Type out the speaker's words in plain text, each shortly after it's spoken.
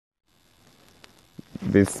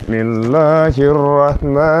بسم الله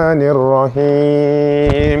الرحمن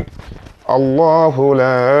الرحيم. الله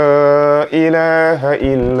لا إله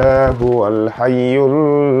إلا هو الحي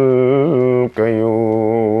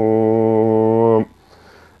القيوم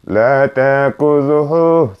لا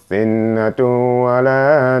تأخذه سنة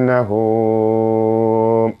ولا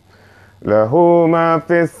نوم له ما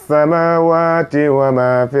في السماوات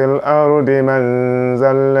وما في الأرض من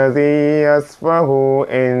ذا الذي يشفع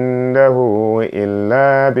عنده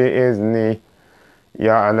إلا بإذنه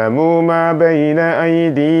يعلم ما بين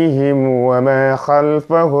أيديهم وما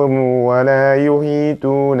خلفهم ولا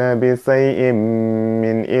يحيطون بشيء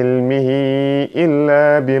من علمه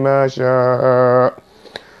إلا بما شاء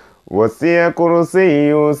وسع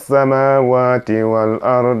كرسي السماوات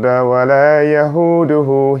والأرض ولا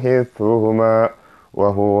يهوده حفظهما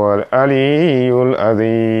وهو العلي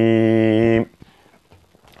العظيم.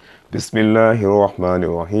 بسم الله الرحمن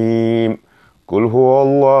الرحيم. قل هو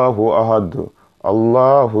الله أحد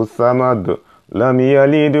الله الصمد لم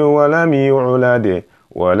يلد ولم يولد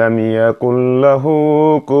ولم يكن له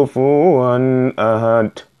كفوا أحد.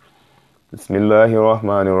 بسم الله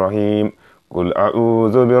الرحمن الرحيم. قل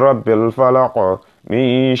أعوذ برب الفلق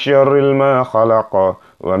من شر ما خلق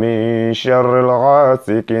ومن شر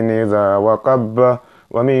الغاسق إذا وقب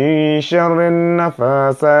ومن شر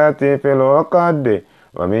النفاثات في العقد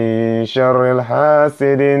ومن شر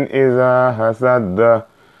الحاسد إذا حسد.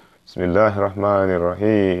 بسم الله الرحمن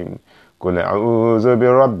الرحيم. قل أعوذ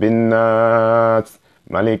برب الناس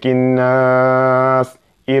ملك الناس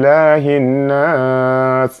إله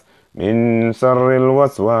الناس من شر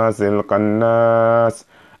الوسواس الخناس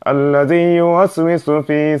الذي يوسوس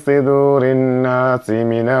في صدور الناس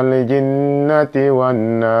من الجنة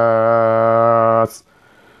والناس.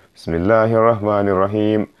 بسم الله الرحمن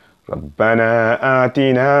الرحيم. ربنا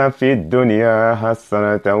آتنا في الدنيا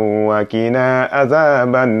حسنة وقنا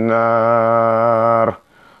عذاب النار.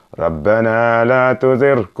 ربنا لا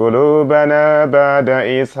تزغ قلوبنا بعد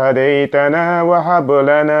إذ هديتنا وهب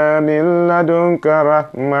لنا من لدنك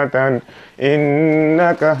رحمة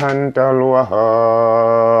إنك أنت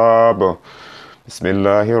الوهاب. بسم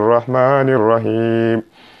الله الرحمن الرحيم.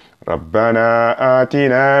 ربنا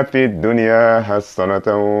آتنا في الدنيا حسنة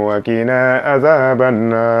وقنا عذاب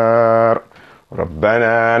النار.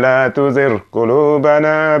 ربنا لا تزغ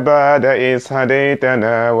قلوبنا بعد إذ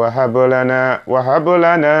هديتنا وهب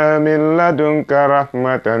لنا من لدنك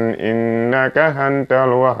رحمة إنك أنت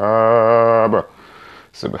الوهاب.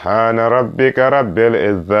 سبحان ربك رب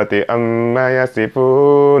العزة عما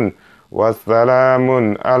يصفون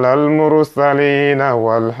والسلام على المرسلين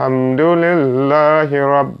والحمد لله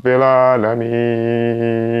رب العالمين.